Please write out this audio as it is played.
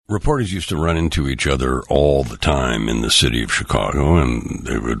reporters used to run into each other all the time in the city of Chicago, and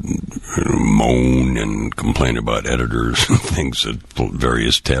they would moan and complain about editors and things at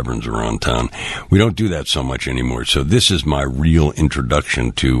various taverns around town. We don't do that so much anymore. So this is my real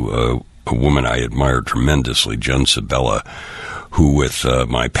introduction to a woman I admire tremendously, Jen Sabella, who with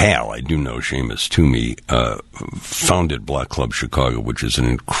my pal, I do know Seamus Toomey, founded Block Club Chicago, which is an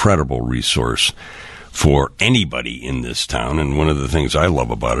incredible resource for anybody in this town. And one of the things I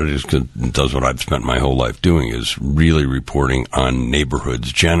love about it is it does what I've spent my whole life doing, is really reporting on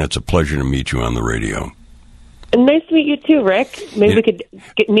neighborhoods. Jen, it's a pleasure to meet you on the radio. Nice to meet you too, Rick. Maybe we could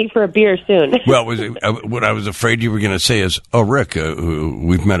meet for a beer soon. Well, what I was afraid you were going to say is, oh, Rick,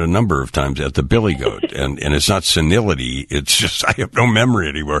 we've met a number of times at the Billy Goat, and it's not senility. It's just I have no memory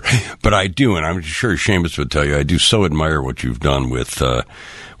anymore. But I do, and I'm sure Seamus would tell you, I do so admire what you've done with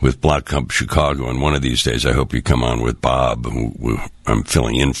Block Club Chicago, and one of these days I hope you come on with Bob, who I'm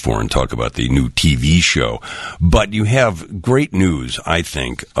filling in for, and talk about the new TV show. But you have great news, I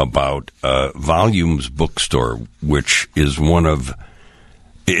think, about Volumes Bookstore, which is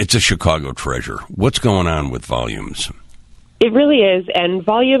it's a Chicago treasure. What's going on with Volumes? It really is, and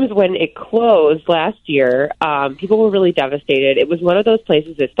Volumes, when it closed last year, people were really devastated. It was one of those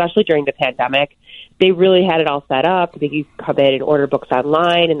places, especially during the pandemic, they really had it all set up. They could come in and order books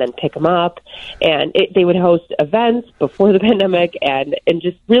online and then pick them up. And they would host events before the pandemic and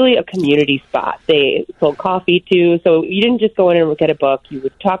just really a community spot. They sold coffee, too. So you didn't just go in and look at a book. You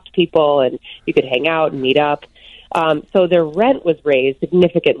would talk to people and you could hang out and meet up. So their rent was raised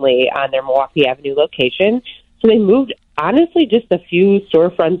significantly on their Milwaukee Avenue location. So they moved, honestly, just a few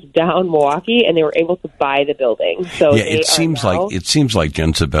storefronts down Milwaukee, and they were able to buy the building. So yeah, it seems like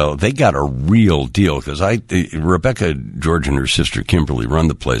Jen Sabella, they got a real deal, because Rebecca George and her sister Kimberly run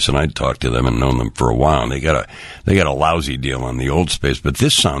the place, and I'd talked to them and known them for a while, and they got a lousy deal on the old space. But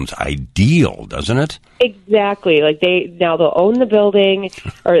this sounds ideal, doesn't it? Exactly. Like they'll own the building,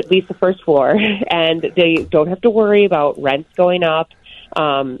 or at least the first floor, and they don't have to worry about rents going up.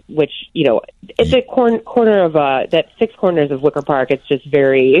 Which, it's a corner of that 6 corners of Wicker Park. It's just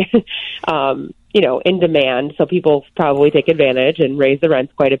very, in demand. So people probably take advantage and raise the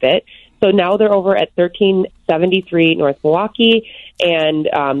rents quite a bit. So now they're over at 1373 North Milwaukee, and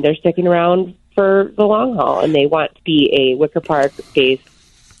they're sticking around for the long haul. And they want to be a Wicker Park-based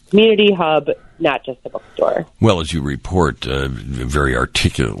community hub, not just a bookstore. Well, as you report very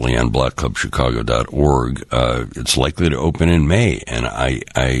articulately on blockclubchicago.org, it's likely to open in May. And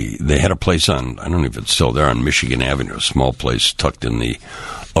they had a place on, I don't know if it's still there, on Michigan Avenue, a small place tucked in the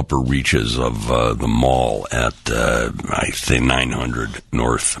upper reaches of the mall at, I say, 900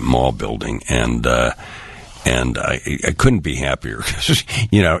 North Mall Building. And I couldn't be happier, because,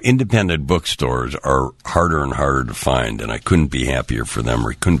 independent bookstores are harder and harder to find, and I couldn't be happier for them,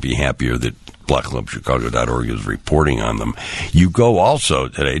 or couldn't be happier that blockclubchicago.org is reporting on them. You go also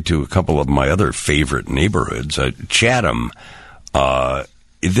today to a couple of my other favorite neighborhoods. Chatham,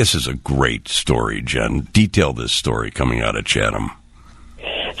 this is a great story, Jen. Detail this story coming out of Chatham.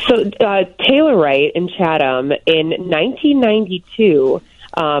 So Taylor Wright in Chatham in 1992,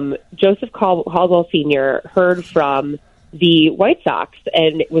 Joseph Caldwell Sr. heard from the White Sox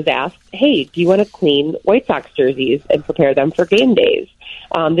and was asked, hey, do you want to clean White Sox jerseys and prepare them for game days?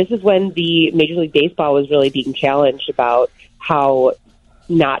 This is when the Major League Baseball was really being challenged about how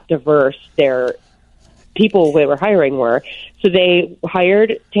not diverse their people they were hiring were. So they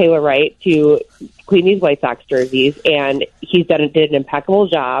hired Taylor Wright to clean these White Sox jerseys, and did an impeccable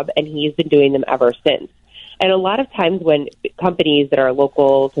job, and he's been doing them ever since. And a lot of times when companies that are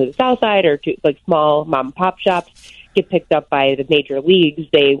local to the South Side or to like small mom and pop shops get picked up by the major leagues,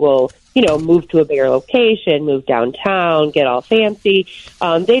 they will, move to a bigger location, move downtown, get all fancy.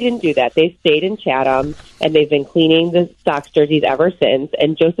 They didn't do that. They stayed in Chatham, and they've been cleaning the Sox jerseys ever since.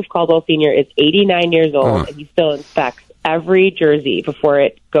 And Joseph Caldwell Sr. is 89 years old, and he still inspects every jersey before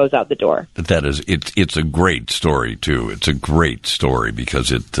it goes out the door. It's a great story, too. It's a great story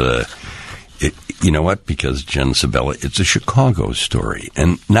because you know what? Because Jen Sabella, it's a Chicago story.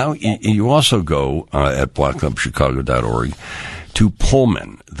 And now you also go at blockclubchicago.org to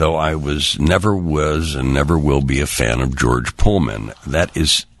Pullman, though I never was and never will be a fan of George Pullman.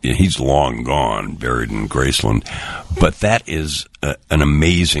 He's long gone, buried in Graceland. But that is an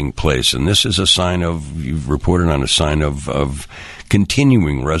amazing place. And this is you've reported on a sign of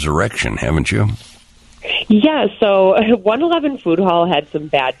continuing resurrection, haven't you? Yeah, so 111 Food Hall had some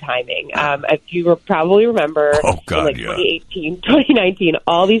bad timing. If you probably remember, in 2019,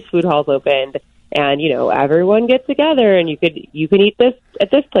 all these food halls opened, and everyone get together, and you can eat this at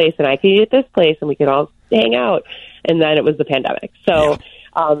this place, and I can eat at this place, and we can all hang out. And then it was the pandemic. So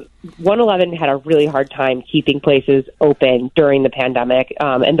 111 had a really hard time keeping places open during the pandemic,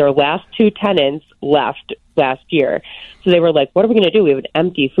 and their last two tenants left last year. So they were like, what are we going to do? We have an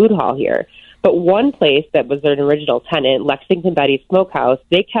empty food hall here. But one place that was their original tenant, Lexington Betty's Smokehouse,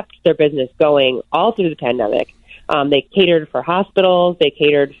 they kept their business going all through the pandemic. They catered for hospitals, they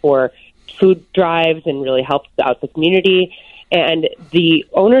catered for food drives, and really helped out the community. And the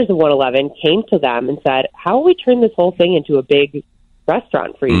owners of 111 came to them and said, how will we turn this whole thing into a big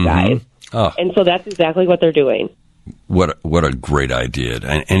restaurant for you guys? Oh. And so that's exactly what they're doing. What a great idea.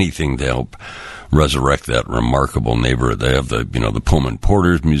 And anything to help resurrect that remarkable neighborhood. They have the Pullman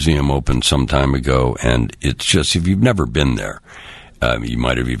Porters Museum opened some time ago, and it's just, if you've never been there, you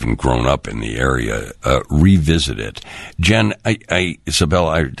might have even grown up in the area, revisit it. Jen, Isabel,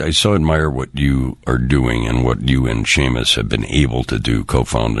 I so admire what you are doing and what you and Seamus have been able to do,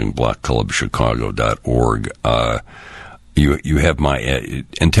 co-founding BlackClubChicago.org. You have my,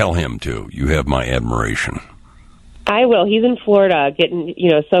 and tell him too, you have my admiration. I will. He's in Florida getting,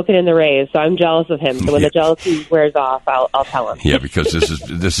 soaking in the rays, so I'm jealous of him. So when the jealousy wears off, I'll tell him. Yeah, because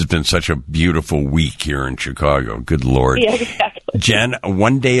this has been such a beautiful week here in Chicago. Good Lord. Yeah, exactly. Jen,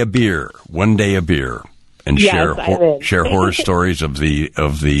 one day a beer, and share horror stories of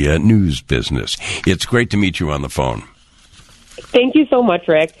the news business. It's great to meet you on the phone. Thank you so much,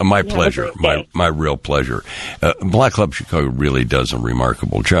 Rick. My pleasure. My real pleasure. Black Club Chicago really does a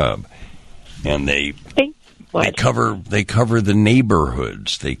remarkable job, and they cover the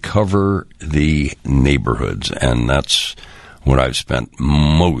neighborhoods. They cover the neighborhoods, and that's what I've spent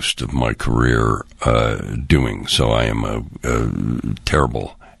most of my career doing. So I am a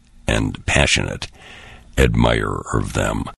terrible and passionate admirer of them.